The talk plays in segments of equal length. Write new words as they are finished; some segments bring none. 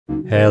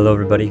Hello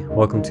everybody,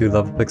 welcome to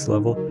Level Pixel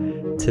Level.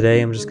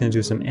 Today I'm just going to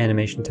do some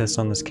animation tests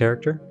on this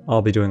character.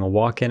 I'll be doing a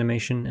walk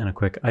animation and a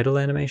quick idle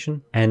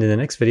animation, and in the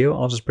next video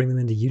I'll just bring them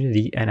into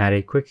Unity and add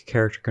a quick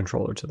character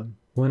controller to them.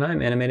 When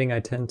I'm animating,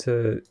 I tend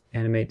to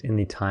animate in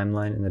the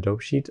timeline in the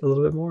dope sheet a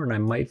little bit more, and I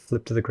might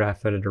flip to the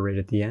graph editor right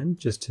at the end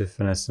just to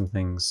finesse some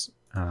things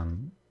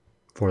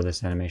for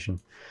this animation.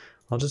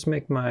 I'll just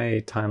make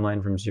my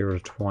timeline from 0 to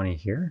 20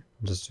 here.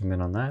 I'll just zoom in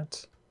on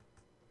that.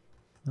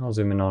 And I'll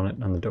zoom in on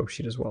it on the dope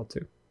sheet as well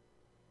too.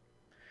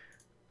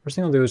 First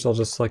thing I'll do is I'll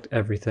just select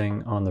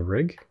everything on the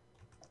rig,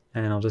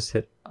 and I'll just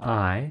hit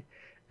I,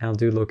 and I'll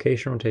do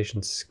location,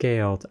 rotation,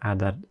 scale to add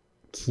that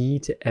key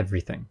to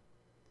everything.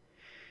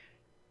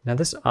 Now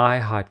this I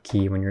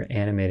hotkey when you're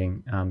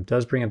animating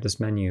does bring up this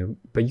menu,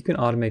 but you can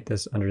automate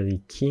this under the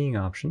keying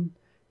option.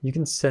 You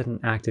can set an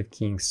active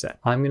keying set.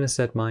 I'm going to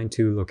set mine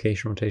to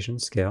location, rotation,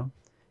 scale,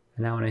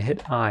 and now when I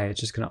hit I,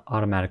 it's just going to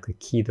automatically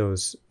key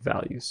those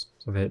values.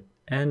 So if I hit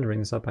N to bring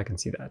this up, I can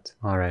see that.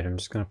 Alright, I'm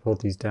just going to pull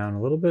these down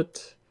a little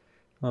bit.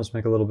 I'll just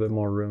make a little bit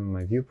more room in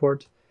my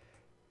viewport.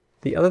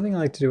 The other thing I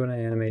like to do when I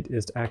animate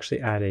is to actually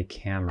add a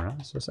camera.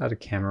 So let's add a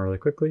camera really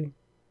quickly.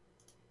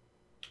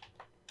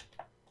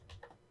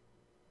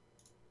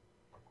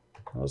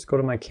 I'll just go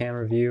to my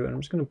camera view, and I'm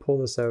just going to pull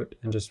this out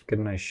and just get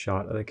a nice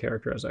shot of the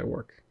character as I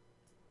work.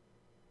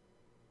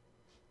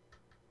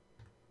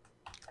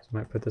 So I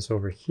might put this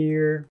over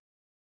here.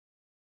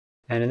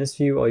 And in this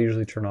view, I'll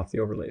usually turn off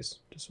the overlays,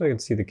 just so I can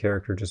see the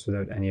character just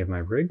without any of my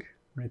rig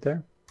right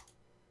there.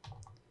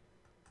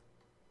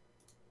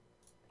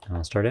 And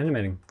I'll start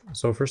animating.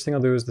 So first thing I'll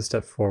do is the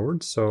step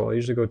forward. So I'll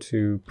usually go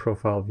to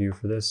profile view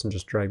for this and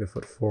just drag the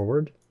foot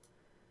forward.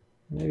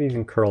 Maybe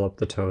even curl up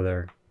the toe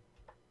there.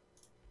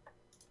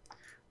 I'm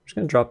just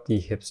going to drop the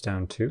hips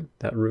down too,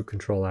 that root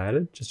control I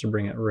added, just to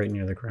bring it right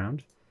near the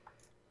ground.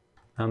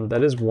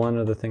 That is one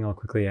other thing I'll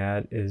quickly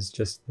add, is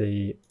just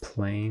the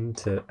plane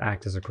to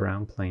act as a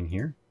ground plane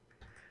here.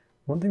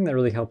 One thing that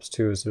really helps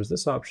too is there's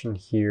this option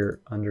here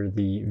under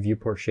the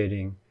viewport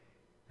shading,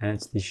 and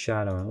it's the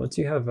shadow. And it lets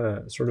you have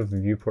a sort of a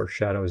viewport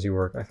shadow as you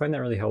work. I find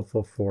that really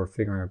helpful for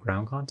figuring out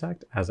ground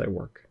contact as I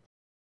work.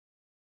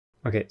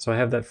 Okay, so I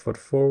have that foot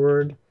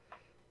forward.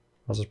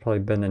 I'll just probably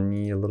bend the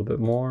knee a little bit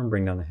more and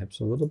bring down the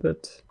hips a little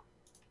bit.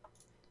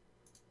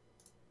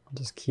 I'll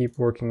just keep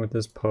working with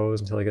this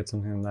pose until I get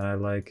something that I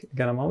like.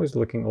 Again, I'm always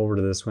looking over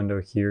to this window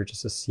here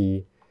just to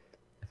see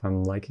if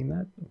I'm liking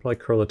that. I'll probably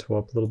curl the toe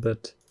up a little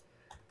bit.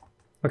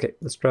 Okay,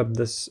 let's grab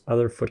this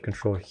other foot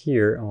control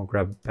here, and we'll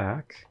grab it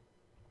back.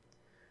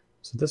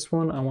 So this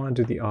one, I want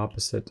to do the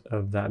opposite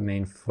of that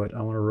main foot.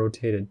 I want to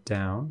rotate it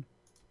down,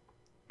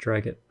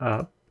 drag it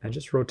up, and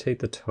just rotate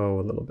the toe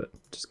a little bit.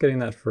 Just getting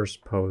that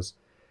first pose.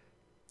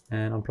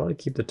 And I'll probably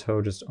keep the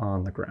toe just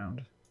on the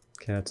ground.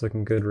 Okay, that's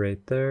looking good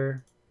right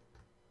there.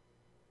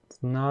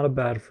 It's not a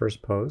bad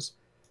first pose.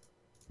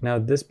 Now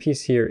this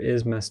piece here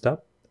is messed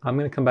up. I'm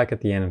going to come back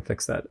at the end and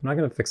fix that. I'm not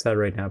going to fix that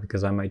right now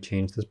because I might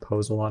change this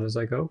pose a lot as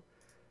I go.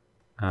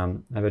 I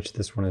bet you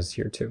this one is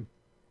here too.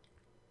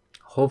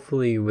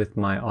 Hopefully with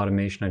my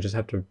automation, I just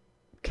have to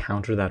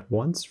counter that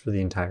once for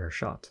the entire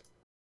shot.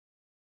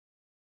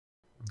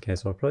 Okay,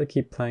 so I'll probably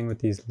keep playing with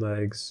these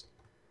legs.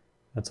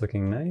 That's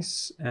looking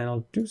nice. And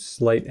I'll do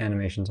slight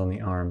animations on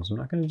the arms. I'm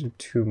not going to do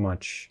too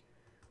much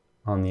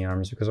on the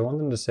arms because I want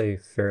them to stay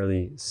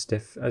fairly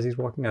stiff as he's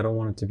walking. I don't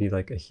want it to be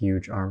like a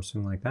huge arm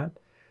swing like that.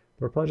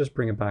 But I'll probably just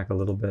bring it back a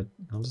little bit.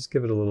 I'll just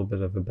give it a little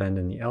bit of a bend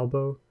in the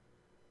elbow,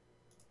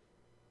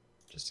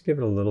 just to give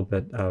it a little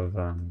bit of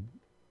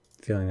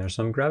feeling there.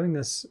 So I'm grabbing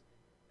this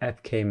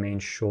FK main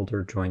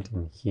shoulder joint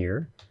in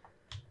here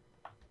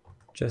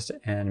just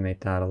to animate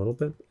that a little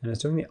bit, and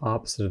it's doing the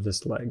opposite of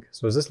this leg.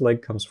 So as this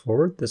leg comes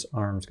forward, this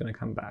arm's going to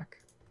come back.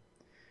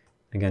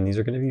 Again, these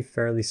are going to be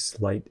fairly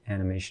slight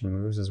animation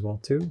moves as well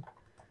too.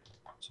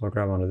 So I'll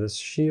grab onto this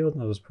shield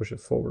and I'll just push it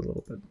forward a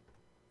little bit.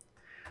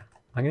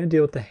 I'm going to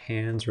deal with the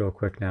hands real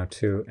quick now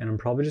too, and I'm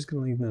probably just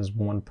going to leave them as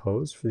one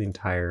pose for the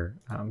entire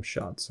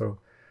shot. So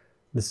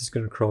this is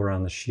going to curl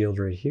around the shield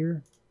right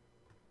here.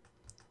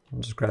 I'll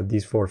just grab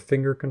these 4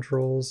 finger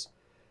controls,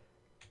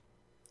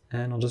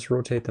 and I'll just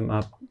rotate them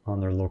up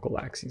on their local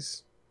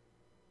axes.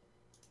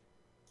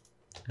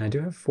 And I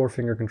do have 4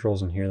 finger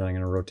controls in here that I'm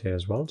going to rotate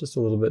as well, just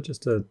a little bit,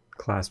 just to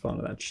clasp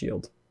onto that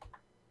shield.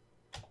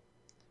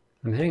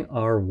 I'm hitting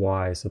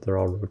RY so that they're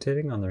all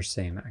rotating on their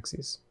same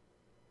axes.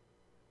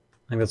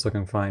 I think that's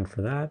looking fine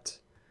for that.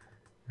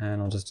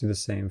 And I'll just do the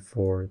same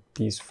for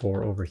these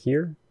 4 over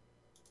here.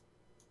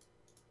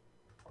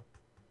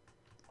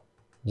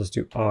 I'll just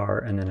do R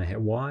and then I hit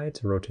Y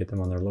to rotate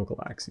them on their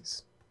local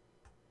axes.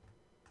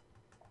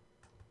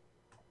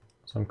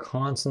 So I'm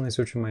constantly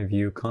switching my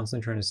view,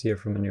 constantly trying to see it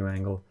from a new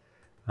angle,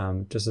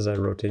 just as I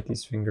rotate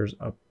these fingers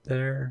up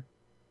there.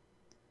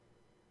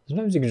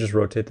 Sometimes you can just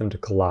rotate them to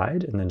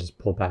collide and then just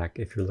pull back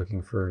if you're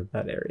looking for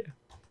that area.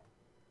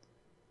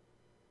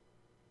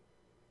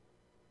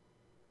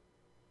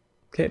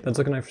 Okay, that's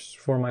looking nice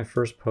for my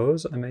first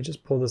pose. I may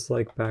just pull this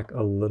leg back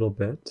a little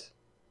bit.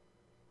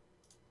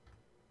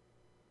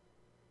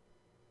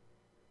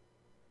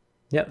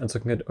 Yeah, that's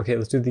looking good. Okay,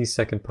 let's do the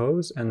second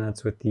pose, and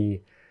that's with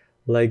the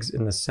legs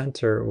in the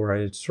center where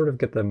I sort of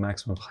get the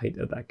maximum height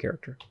of that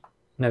character.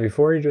 Now,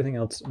 before you do anything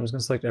else, I'm just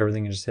gonna select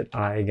everything and just hit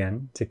I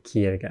again to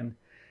key it again.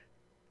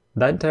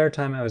 That entire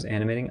time I was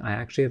animating, I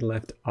actually had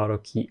left auto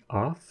key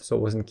off, so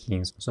it wasn't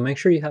keying. So make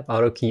sure you have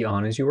auto key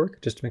on as you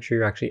work, just to make sure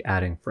you're actually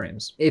adding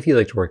frames, if you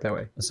like to work that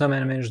way. Some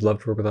animators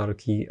love to work with auto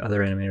key,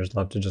 other animators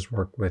love to just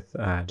work with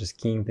just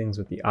keying things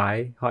with the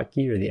I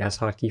hotkey or the S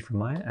hotkey from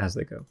Maya as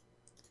they go.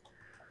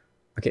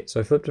 Okay, so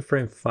I flipped to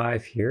frame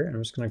 5 here, and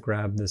I'm just gonna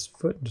grab this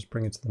foot and just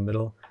bring it to the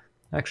middle.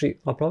 Actually,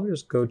 I'll probably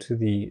just go to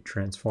the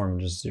transform and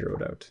just zero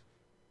it out.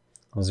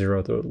 I'll zero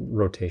out the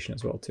rotation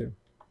as well too.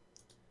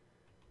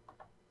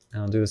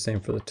 And I'll do the same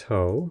for the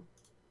toe.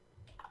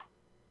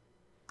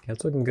 Okay,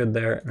 it's looking good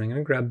there. And I'm going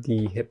to grab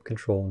the hip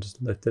control and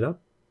just lift it up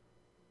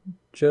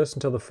just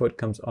until the foot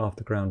comes off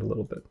the ground a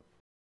little bit.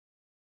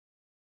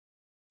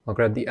 I'll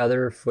grab the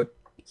other foot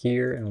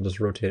here and I'll just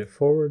rotate it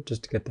forward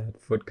just to get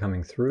that foot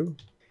coming through.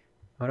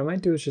 What I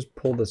might do is just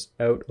pull this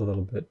out a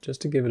little bit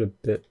just to give it a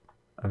bit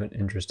of an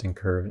interesting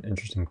curve, an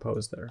interesting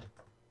pose there.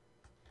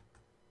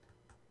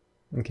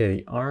 Okay,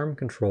 the arm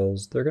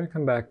controls, they're going to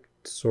come back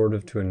sort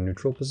of to a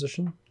neutral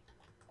position.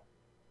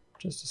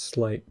 Just a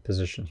slight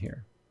position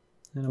here.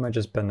 And I might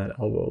just bend that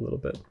elbow a little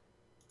bit.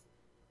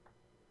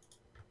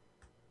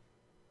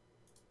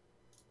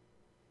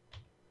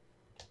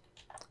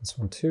 This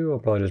one too, I'll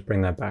probably just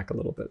bring that back a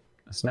little bit.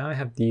 So now I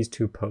have these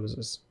two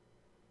poses.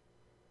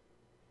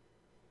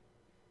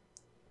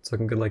 It's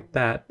looking good like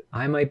that.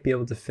 I might be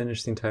able to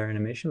finish the entire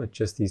animation with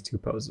just these two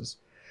poses.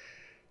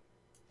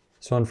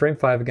 So on frame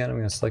 5 again, I'm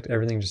going to select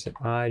everything, just hit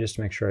I just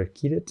to make sure I've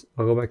keyed it.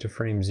 I'll go back to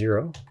frame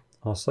 0.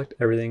 I'll select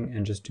everything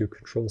and just do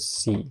Control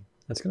C.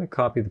 That's going to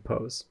copy the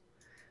pose.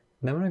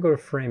 And then when I go to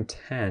frame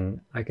 10,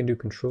 I can do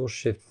Control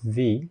Shift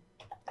V,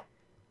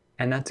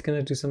 and that's going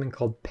to do something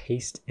called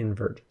paste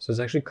invert. So it's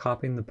actually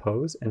copying the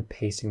pose and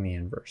pasting the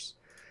inverse.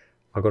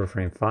 I'll go to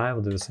frame 5,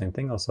 I'll do the same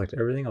thing. I'll select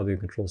everything, I'll do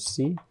Control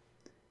C,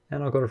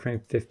 and I'll go to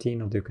frame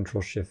 15, I'll do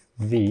Control Shift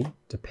V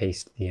to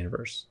paste the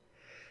inverse.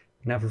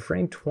 Now for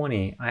frame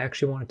 20, I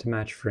actually want it to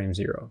match frame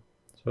 0.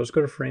 So I'll just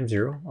go to frame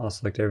 0, I'll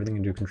select everything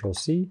and do Control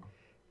C,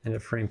 and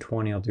at frame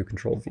 20, I'll do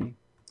Control V.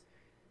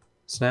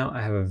 So now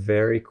I have a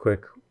very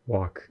quick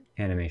walk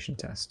animation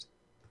test.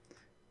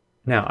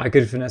 Now I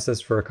could finesse this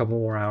for a couple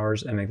more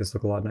hours and make this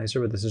look a lot nicer,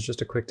 but this is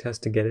just a quick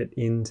test to get it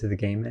into the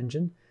game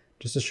engine,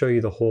 just to show you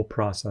the whole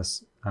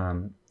process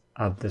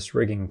of this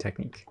rigging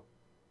technique.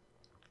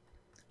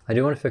 I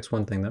do want to fix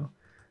one thing though.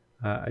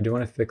 I do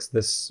want to fix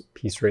this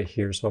piece right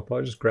here, so I'll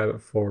probably just grab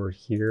it forward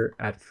here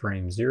at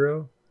frame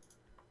 0,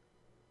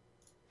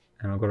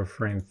 and I'll go to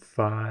frame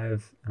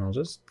 5, and I'll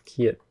just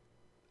key it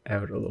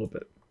out a little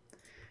bit.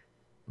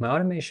 My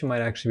automation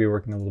might actually be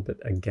working a little bit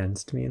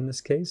against me in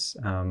this case.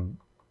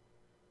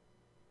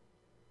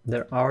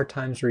 There are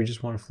times where you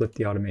just want to flip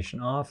the automation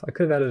off. I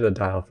could have added a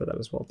dial for that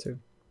as well too.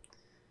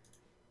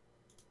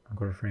 I'll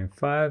go to frame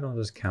 5 and I'll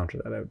just counter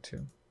that out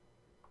too.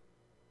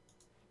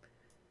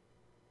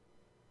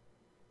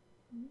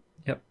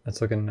 Yep,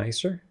 that's looking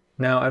nicer.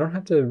 Now I don't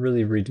have to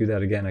really redo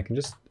that again. I can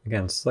just,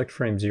 again, select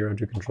frame 0,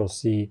 do Control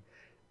C.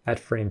 At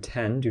frame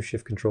 10, do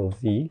Shift Control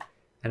V.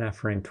 And at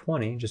frame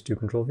 20, just do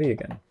Control V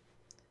again.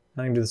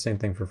 I can do the same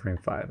thing for frame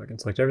 5. I can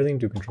select everything,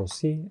 do Control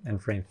C,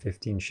 and frame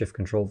 15, Shift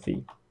Control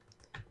V.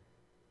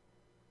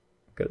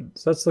 Good.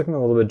 So that's looking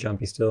a little bit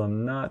jumpy still.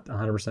 I'm not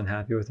 100%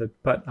 happy with it,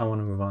 but I want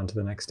to move on to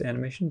the next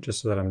animation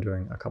just so that I'm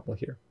doing a couple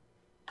here.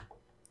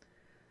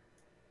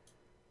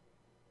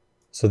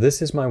 So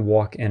this is my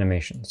walk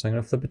animation. So I'm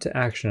going to flip it to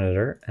Action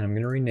Editor, and I'm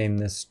going to rename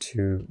this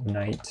to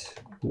Night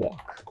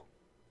Walk.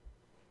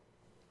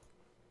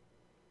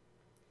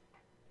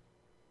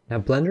 Now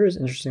Blender is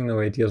interesting the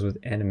way it deals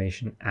with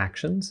animation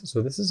actions.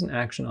 So this is an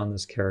action on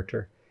this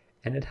character,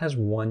 and it has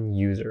one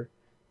user,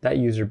 that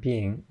user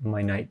being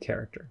my Night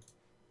character.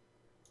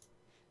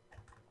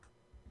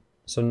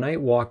 So Night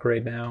Walk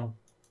right now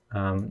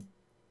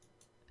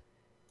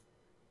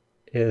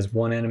is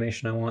one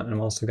animation I want, and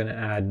I'm also going to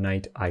add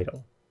Night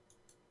Idle.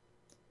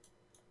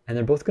 And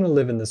they're both going to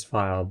live in this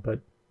file, but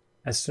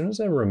as soon as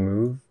I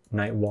remove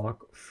Night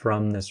Walk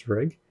from this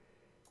rig,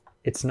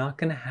 it's not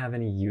going to have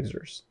any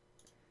users.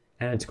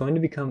 And it's going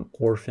to become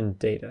orphan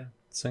data.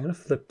 So I'm going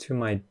to flip to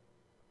my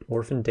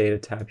orphan data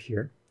tab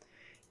here.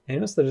 And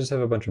notice that I just have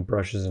a bunch of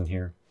brushes in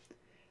here.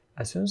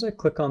 As soon as I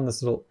click on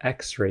this little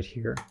X right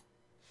here,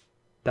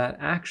 that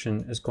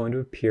action is going to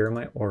appear in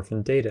my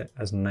orphan data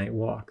as Night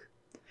Walk.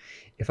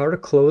 If I were to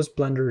close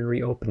Blender and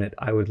reopen it,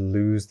 I would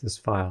lose this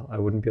file. I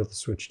wouldn't be able to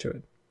switch to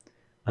it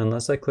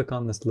unless I click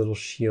on this little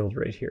shield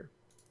right here.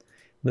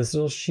 This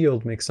little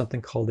shield makes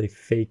something called a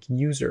fake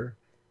user.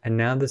 And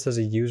now this has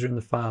a user in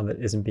the file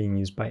that isn't being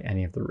used by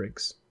any of the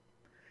rigs.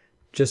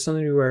 Just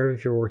something to be aware of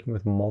if you're working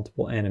with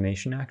multiple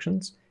animation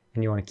actions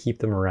and you want to keep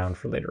them around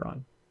for later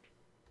on.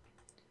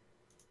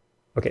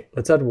 Okay,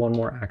 let's add one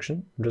more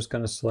action. I'm just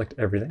going to select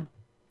everything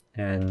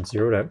and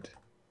zero it out.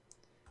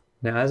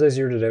 Now as I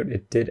zeroed it out,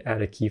 it did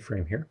add a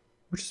keyframe here,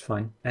 which is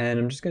fine. And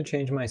I'm just going to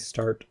change my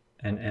start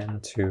and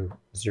end to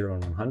 0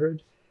 and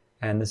 100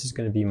 and this is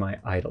going to be my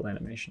idle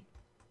animation.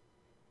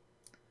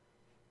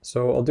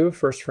 So I'll do a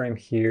first frame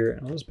here,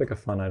 and I'll just pick a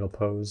fun idle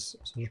pose.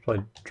 So I'll just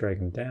probably drag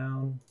him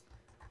down,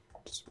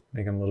 just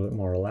make him a little bit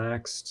more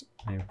relaxed,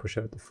 and push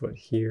out the foot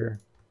here,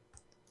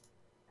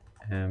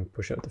 and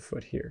push out the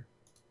foot here.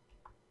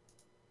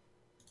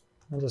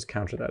 I'll just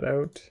counter that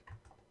out.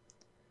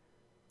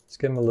 Let's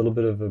give him a little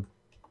bit of a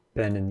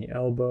bend in the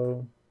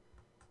elbow,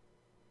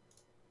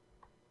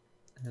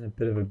 and a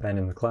bit of a bend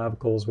in the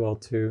clavicle as well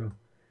too.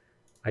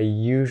 I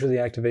usually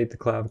activate the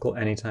clavicle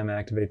anytime I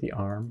activate the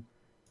arm.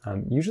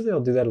 Usually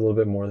I'll do that a little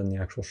bit more than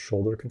the actual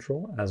shoulder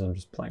control as I'm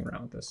just playing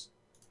around with this.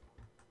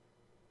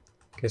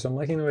 Okay, so I'm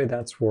liking the way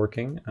that's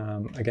working.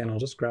 Again, I'll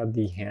just grab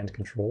the hand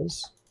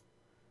controls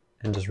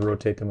and just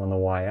rotate them on the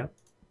Y up.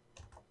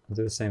 I'll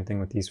do the same thing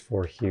with these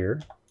four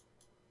here.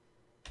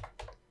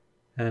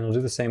 And I'll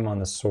do the same on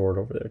the sword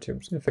over there too. I'm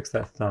just going to fix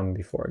that thumb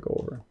before I go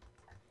over.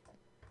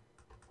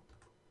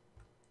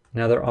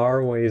 Now there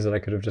are ways that I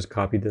could have just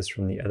copied this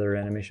from the other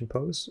animation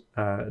pose.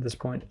 At this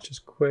point, it's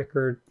just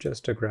quicker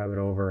just to grab it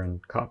over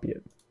and copy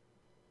it.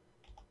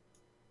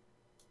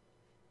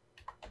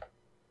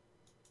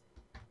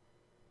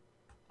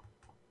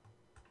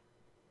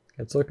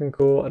 It's looking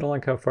cool. I don't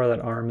like how far that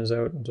arm is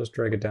out. I'll just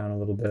drag it down a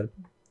little bit.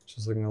 It's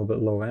just looking a little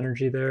bit low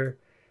energy there.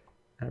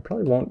 And I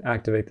probably won't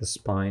activate the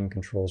spine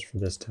controls for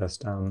this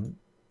test.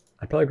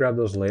 I'd probably grab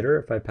those later.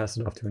 If I pass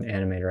it off to an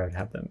animator, I'd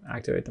have them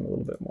activate them a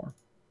little bit more.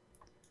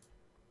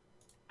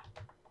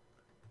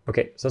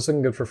 Okay, so that's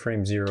looking good for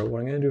frame 0. What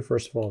I'm going to do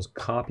first of all is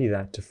copy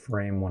that to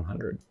frame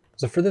 100.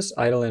 So for this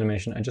idle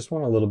animation, I just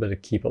want a little bit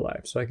of keep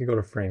alive. So I could go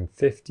to frame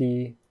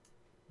 50,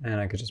 and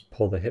I could just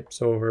pull the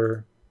hips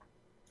over,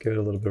 give it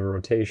a little bit of a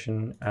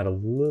rotation, add a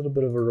little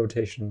bit of a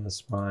rotation in the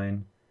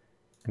spine,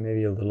 and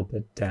maybe a little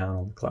bit down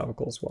on the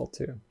clavicle as well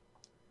too.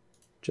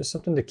 Just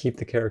something to keep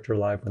the character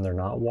alive when they're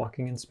not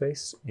walking in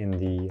space in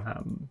the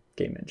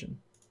game engine.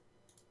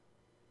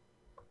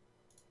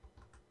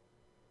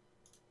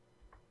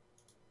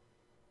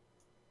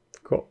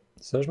 Cool.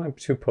 So there's my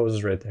two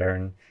poses right there.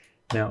 And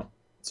now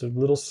it's a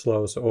little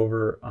slow. So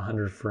over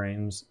 100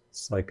 frames,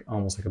 it's like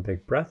almost like a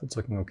big breath. It's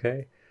looking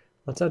okay.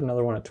 Let's add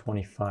another one at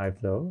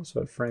 25 though. So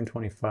at frame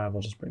 25,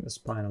 I'll just bring the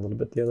spine a little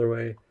bit the other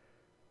way,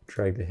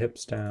 drag the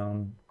hips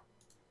down,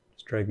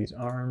 just drag these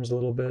arms a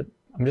little bit.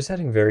 I'm just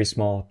adding very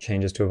small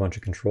changes to a bunch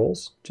of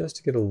controls just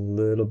to get a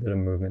little bit of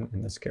movement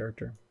in this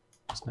character.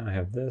 So now I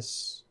have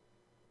this.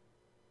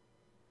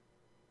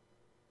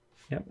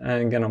 Yep.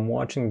 And again, I'm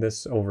watching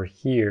this over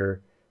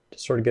here to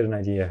sort of get an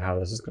idea of how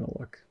this is going to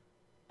look.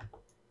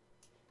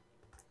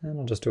 And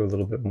I'll just do a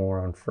little bit more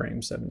on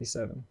frame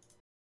 77.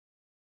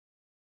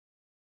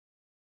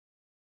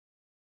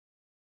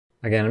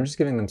 Again, I'm just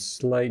giving them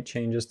slight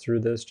changes through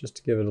this just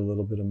to give it a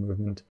little bit of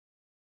movement.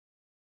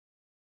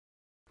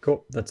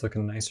 Cool, that's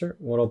looking nicer.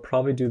 What I'll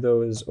probably do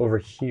though is over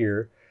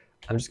here,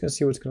 I'm just going to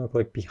see what it's going to look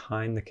like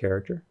behind the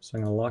character. So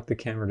I'm going to lock the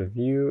camera to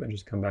view and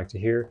just come back to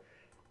here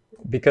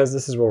because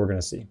this is what we're going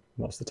to see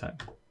most of the time.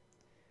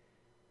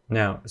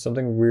 Now,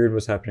 something weird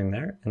was happening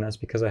there, and that's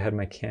because I had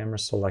my camera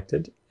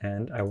selected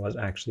and I was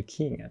actually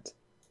keying it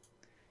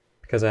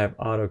because I have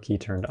auto key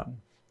turned on.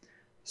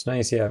 So now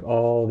you see I have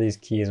all these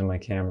keys in my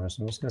camera,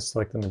 so I'm just going to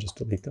select them and just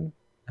delete them.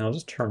 And I'll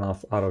just turn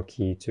off auto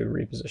key to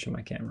reposition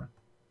my camera.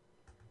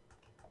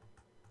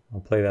 I'll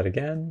play that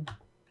again.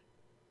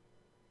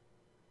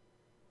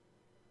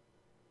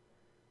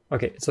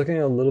 Okay, it's looking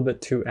a little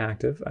bit too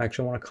active. I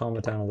actually want to calm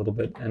it down a little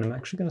bit, and I'm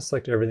actually going to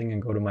select everything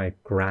and go to my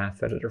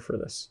graph editor for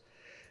this.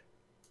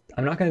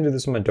 I'm not going to do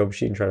this on my dope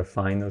sheet and try to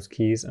find those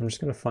keys. I'm just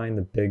going to find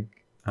the big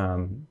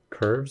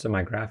curves in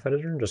my graph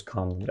editor and just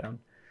calm them down.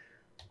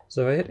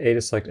 So if I hit A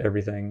to select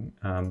everything,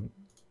 I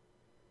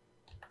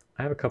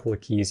have a couple of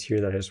keys here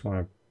that I just want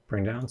to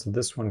bring down. So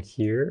this one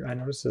here, I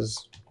notice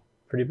is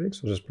pretty big,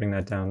 so I'll just bring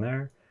that down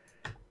there.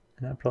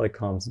 And that probably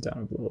calms it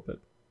down a little bit.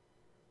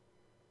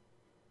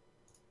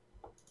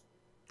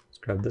 Let's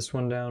grab this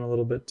one down a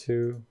little bit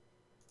too.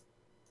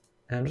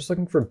 And I'm just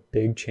looking for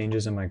big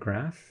changes in my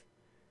graph.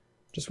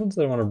 Just ones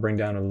that I want to bring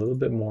down a little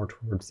bit more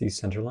towards the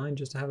center line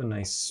just to have a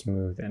nice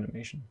smooth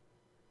animation.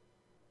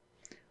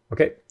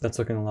 Okay, that's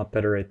looking a lot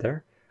better right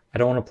there. I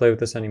don't want to play with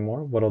this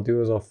anymore. What I'll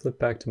do is I'll flip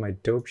back to my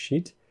dope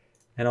sheet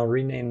and I'll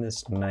rename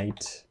this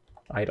Night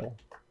Idle.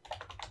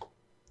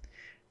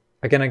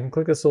 Again, I can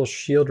click this little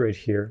shield right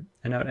here,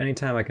 and now at any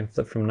time I can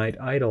flip from Night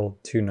Idle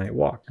to Night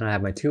Walk. And I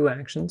have my two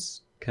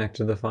actions connected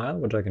to the file,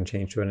 which I can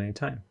change to at any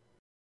time.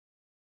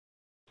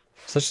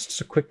 So that's just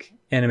a quick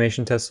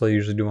animation test I'll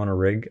usually do on a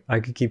rig. I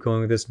could keep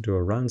going with this and do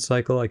a run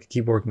cycle. I could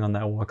keep working on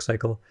that walk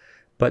cycle.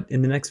 But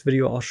in the next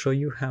video, I'll show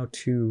you how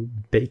to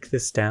bake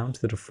this down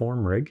to the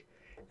deform rig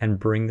and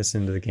bring this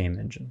into the game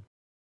engine.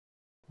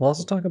 We'll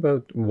also talk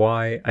about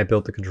why I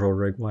built the control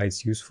rig, why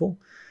it's useful,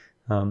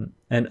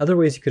 and other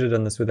ways you could have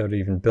done this without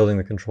even building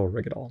the control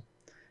rig at all.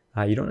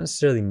 You don't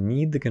necessarily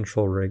need the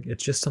control rig.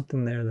 It's just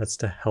something there that's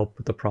to help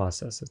with the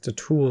process. It's a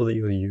tool that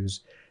you'll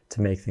use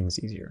to make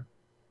things easier.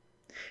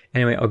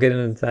 Anyway, I'll get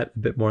into that a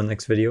bit more in the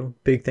next video.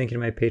 Big thank you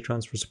to my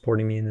patrons for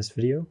supporting me in this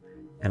video,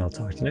 and I'll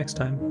talk to you next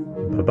time.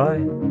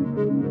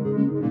 Bye-bye.